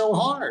not so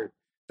hard.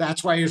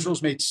 That's why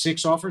Israel's made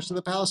 6 offers to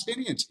the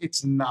Palestinians.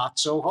 It's not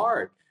so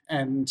hard.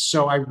 And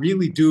so I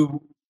really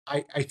do.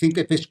 I think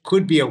that this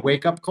could be a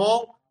wake-up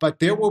call, but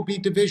there will be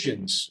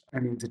divisions. I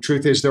mean, the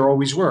truth is there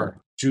always were.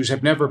 Jews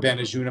have never been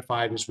as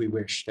unified as we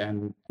wished.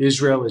 And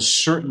Israel is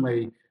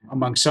certainly,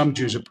 among some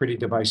Jews, a pretty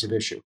divisive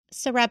issue.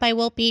 So, Rabbi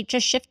Wolpe,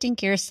 just shifting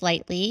gears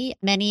slightly,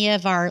 many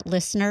of our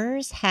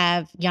listeners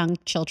have young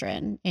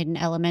children in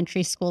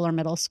elementary school or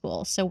middle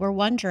school. So we're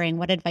wondering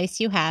what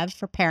advice you have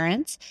for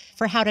parents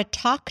for how to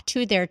talk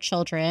to their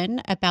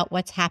children about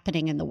what's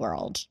happening in the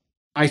world.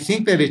 I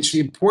think that it's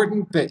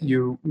important that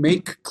you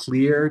make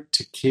clear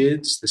to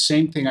kids the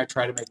same thing I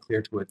try to make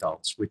clear to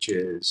adults, which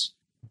is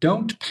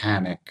don't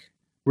panic.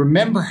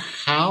 Remember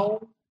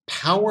how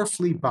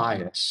powerfully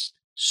biased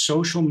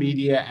social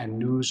media and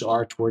news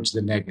are towards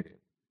the negative.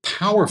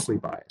 Powerfully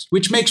biased,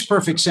 which makes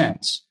perfect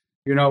sense.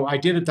 I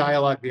did a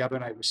dialogue the other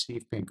night with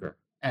Steve Pinker,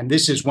 and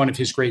this is one of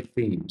his great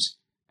themes.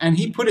 And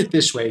he put it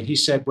this way. He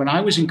said, when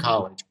I was in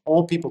college,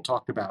 all people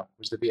talked about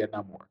was the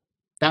Vietnam War.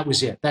 That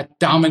was it. That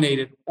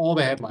dominated all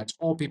the headlines.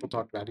 All people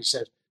talked about. He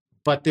said,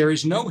 but there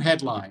is no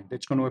headline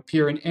that's going to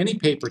appear in any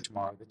paper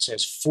tomorrow that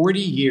says 40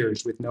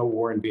 years with no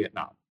war in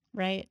Vietnam.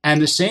 Right.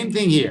 And the same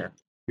thing here.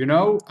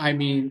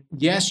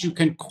 Yes, you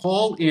can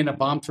call in a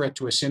bomb threat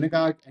to a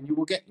synagogue and you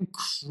will get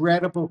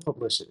incredible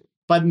publicity.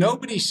 But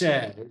nobody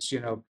says,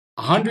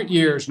 100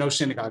 years, no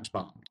synagogues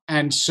bombed.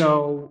 And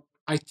so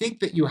I think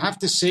that you have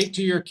to say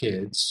to your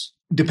kids,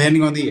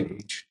 depending on the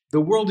age,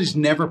 the world is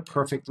never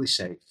perfectly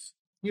safe.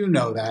 You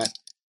know that.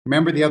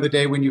 Remember the other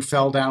day when you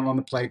fell down on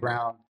the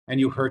playground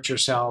and you hurt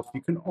yourself? You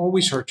can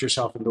always hurt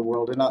yourself in the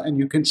world, and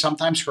you can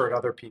sometimes hurt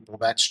other people.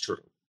 That's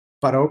true.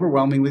 But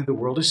overwhelmingly, the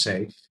world is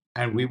safe,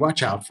 and we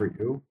watch out for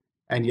you.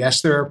 And yes,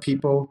 there are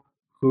people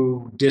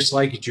who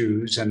dislike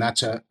Jews, and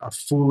that's a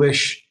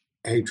foolish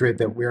hatred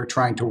that we're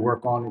trying to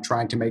work on and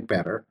trying to make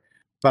better.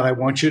 But I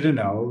want you to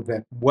know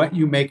that what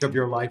you make of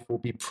your life will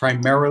be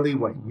primarily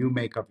what you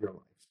make of your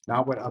life,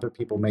 not what other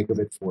people make of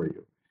it for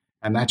you.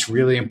 And that's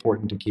really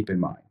important to keep in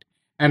mind.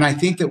 And I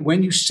think that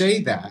when you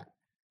say that,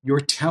 you're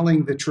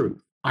telling the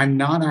truth. I'm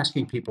not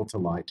asking people to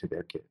lie to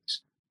their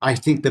kids. I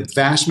think the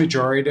vast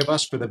majority of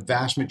us, for the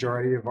vast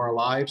majority of our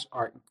lives,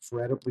 are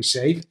incredibly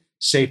safe,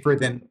 safer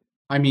than,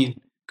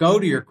 go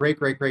to your great,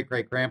 great, great,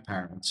 great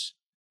grandparents.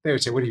 They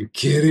would say, "What, are you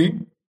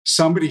kidding?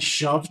 Somebody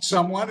shoved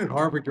someone at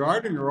Harvard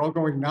Yard and you're all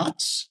going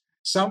nuts?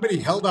 Somebody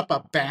held up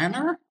a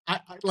banner?"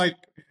 Like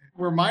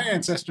where my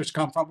ancestors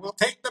come from, we'll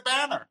take the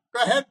banner.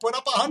 Go ahead, put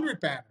up 100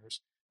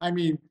 banners.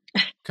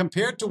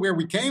 Compared to where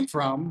we came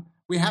from,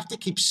 we have to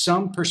keep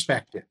some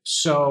perspective.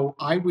 So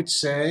I would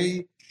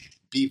say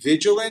be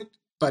vigilant,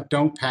 but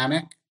don't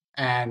panic,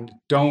 and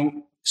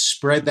don't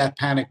spread that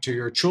panic to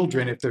your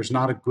children if there's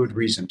not a good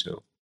reason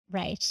to.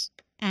 Right.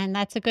 And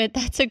that's a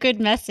good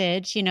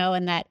message,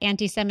 and that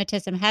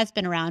anti-Semitism has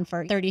been around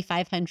for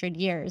 3,500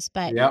 years.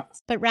 But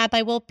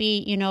Rabbi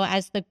Wolpe,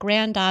 as the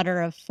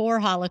granddaughter of 4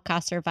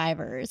 Holocaust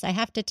survivors, I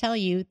have to tell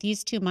you,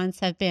 these 2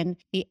 months have been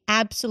the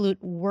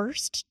absolute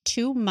worst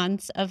 2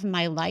 months of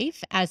my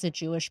life as a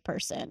Jewish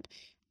person.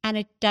 And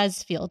it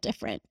does feel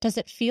different. Does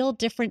it feel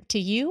different to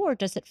you, or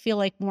does it feel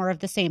like more of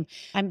the same?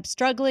 I'm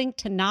struggling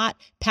to not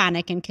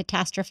panic and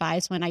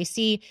catastrophize when I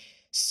see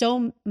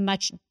so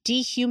much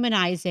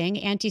dehumanizing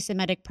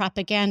anti-Semitic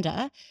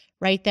propaganda,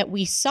 right, that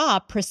we saw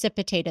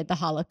precipitated the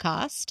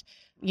Holocaust.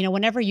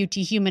 Whenever you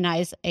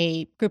dehumanize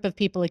a group of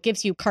people, it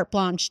gives you carte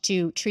blanche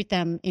to treat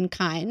them in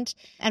kind.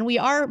 And we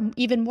are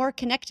even more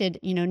connected,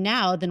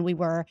 now than we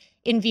were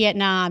in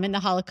Vietnam, in the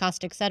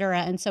Holocaust, et cetera.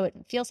 And so it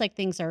feels like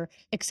things are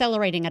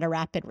accelerating at a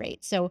rapid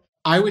rate. So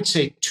I would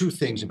say 2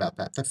 things about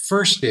that. The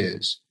first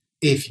is,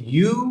 if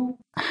you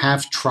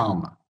have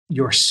trauma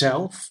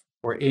yourself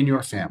or in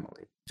your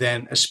family,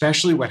 then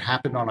especially what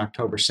happened on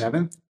October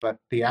 7th, but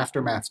the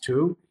aftermath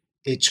too,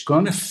 it's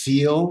going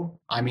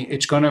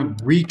to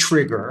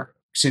re-trigger,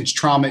 since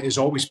trauma is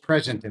always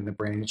present in the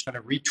brain, it's going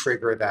to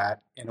re-trigger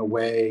that in a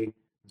way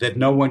that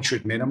no one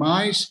should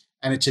minimize.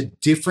 And it's a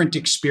different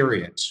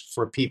experience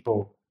for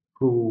people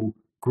who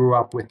grew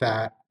up with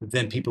that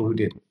than people who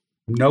didn't.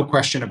 No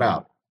question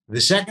about it.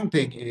 The second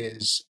thing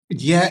is,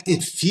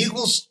 it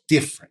feels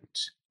different.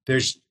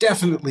 There's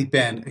definitely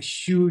been a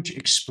huge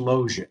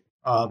explosion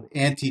of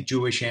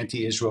anti-Jewish,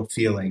 anti-Israel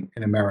feeling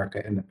in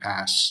America in the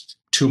past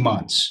 2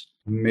 months,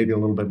 maybe a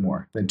little bit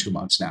more than 2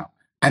 months now.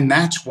 And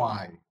that's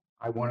why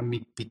I want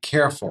to be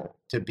careful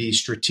to be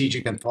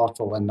strategic and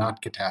thoughtful and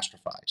not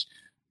catastrophize,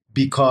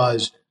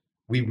 because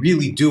we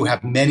really do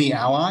have many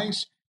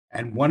allies.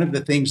 And one of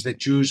the things that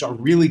Jews are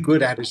really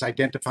good at is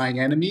identifying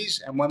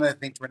enemies. And one of the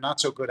things we're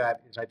not so good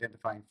at is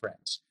identifying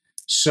friends.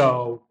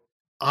 So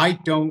I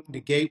don't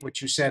negate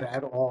what you said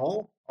at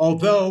all,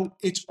 although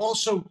it's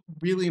also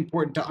really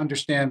important to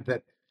understand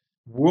that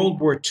World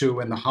War II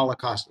and the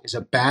Holocaust is a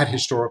bad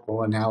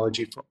historical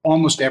analogy for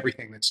almost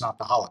everything that's not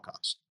the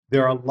Holocaust.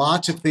 There are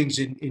lots of things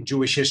in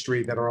Jewish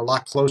history that are a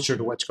lot closer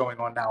to what's going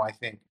on now, I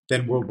think,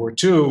 than World War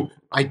II.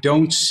 I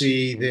don't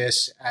see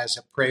this as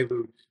a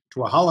prelude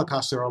to a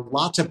Holocaust. There are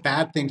lots of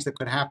bad things that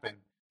could happen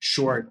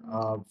short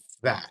of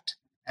that.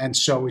 And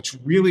so it's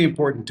really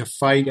important to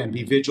fight and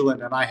be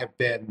vigilant. And I have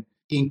been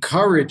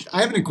encouraged. I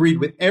haven't agreed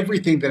with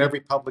everything that every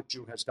public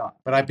Jew has done,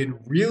 but I've been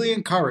really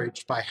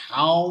encouraged by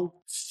how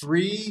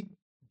free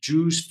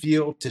Jews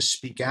feel to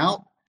speak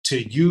out,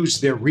 to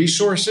use their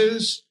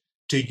resources,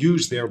 to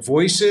use their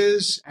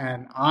voices.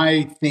 And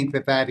I think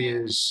that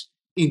is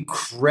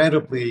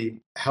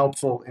incredibly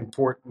helpful,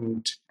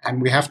 important,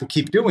 and we have to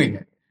keep doing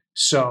it.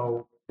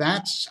 So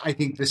that's, I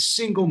think, the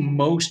single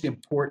most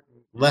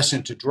important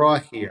lesson to draw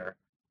here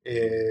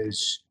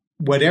is,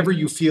 whatever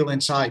you feel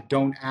inside,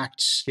 don't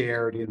act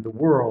scared in the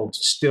world.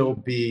 Still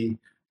be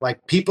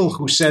like people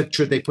who said,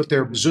 should they put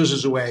their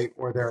mezuzahs away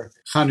or their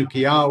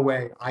Chanukiah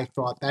away? I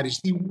thought that is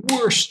the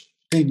worst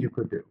thing you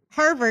could do.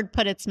 Harvard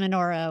put its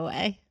menorah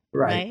away.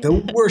 Right.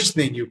 The worst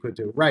thing you could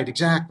do. Right.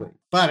 Exactly.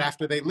 But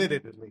after they lit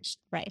it, at least.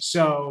 Right.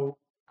 So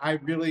I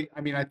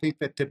think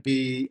that to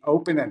be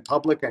open and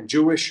public and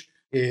Jewish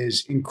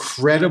is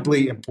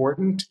incredibly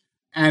important.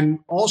 And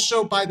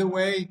also, by the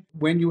way,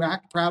 when you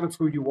act proud of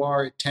who you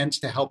are, it tends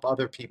to help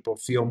other people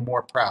feel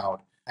more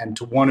proud and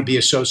to want to be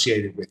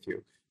associated with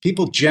you.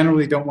 People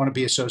generally don't want to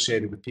be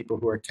associated with people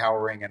who are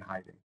cowering and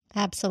hiding.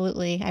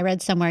 Absolutely. I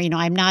read somewhere,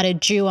 I'm not a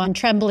Jew on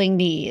trembling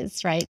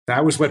knees, right?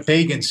 That was what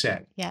Begin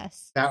said.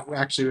 Yes. That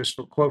actually was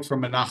a quote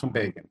from Menachem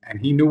Begin. And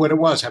he knew what it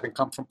was, having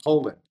come from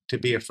Poland, to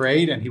be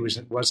afraid, and he was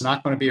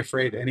not going to be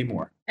afraid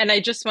anymore. And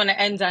I just want to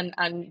end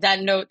on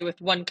that note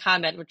with one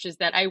comment, which is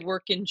that I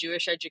work in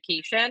Jewish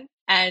education.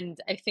 And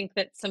I think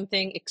that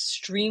something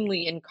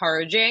extremely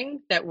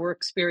encouraging that we're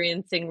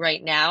experiencing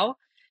right now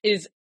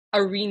is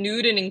a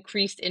renewed and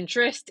increased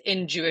interest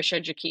in Jewish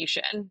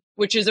education,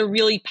 which is a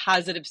really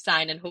positive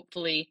sign and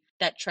hopefully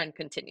that trend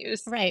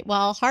continues. Right.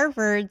 Well,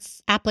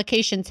 Harvard's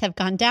applications have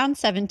gone down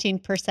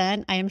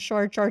 17%. I am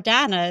sure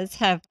Jordana's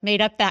have made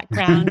up that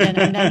ground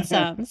and then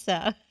some.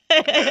 So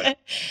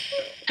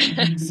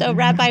So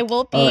Rabbi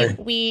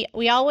Wolpe,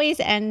 we always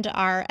end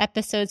our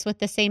episodes with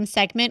the same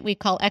segment we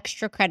call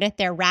extra credit.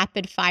 They're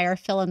rapid fire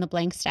fill in the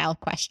blank style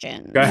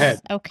questions. Go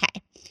ahead. Okay.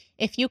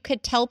 If you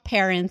could tell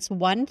parents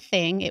one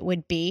thing, it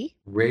would be?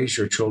 Raise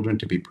your children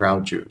to be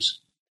proud Jews.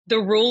 The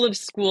role of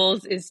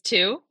schools is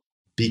to?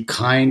 Be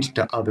kind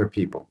to other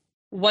people.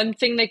 One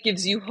thing that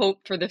gives you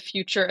hope for the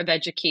future of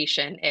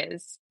education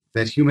is?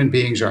 That human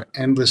beings are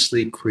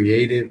endlessly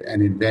creative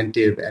and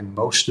inventive, and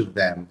most of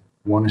them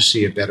want to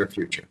see a better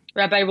future.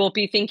 Rabbi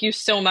Wolpe, thank you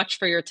so much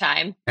for your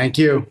time. Thank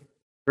you.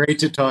 Great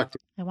to talk to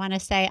you. I want to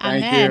say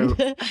amen.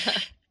 Thank you.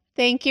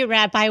 Thank you,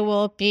 Rabbi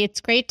Wolpe.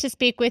 It's great to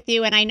speak with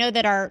you. And I know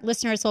that our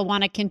listeners will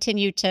want to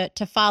continue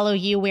to follow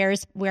you.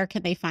 Where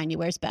can they find you?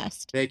 Where's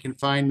best? They can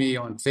find me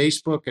on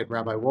Facebook at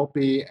Rabbi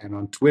Wolpe, and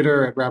on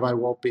Twitter at Rabbi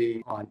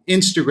Wolpe, on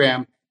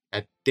Instagram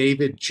at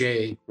David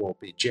J.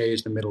 Wolpe. J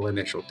is the middle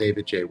initial,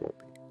 David J. Wolpe.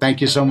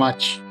 Thank you so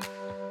much.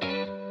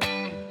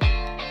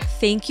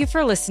 Thank you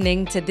for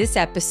listening to this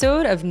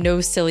episode of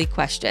No Silly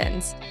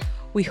Questions.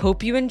 We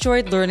hope you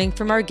enjoyed learning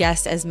from our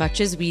guests as much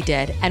as we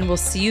did, and we'll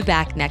see you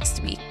back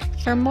next week.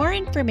 For more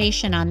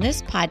information on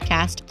this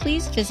podcast,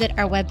 please visit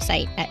our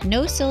website at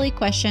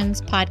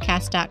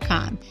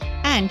nosillyquestionspodcast.com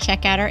and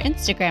check out our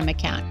Instagram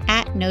account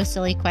at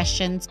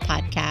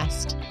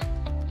nosillyquestionspodcast.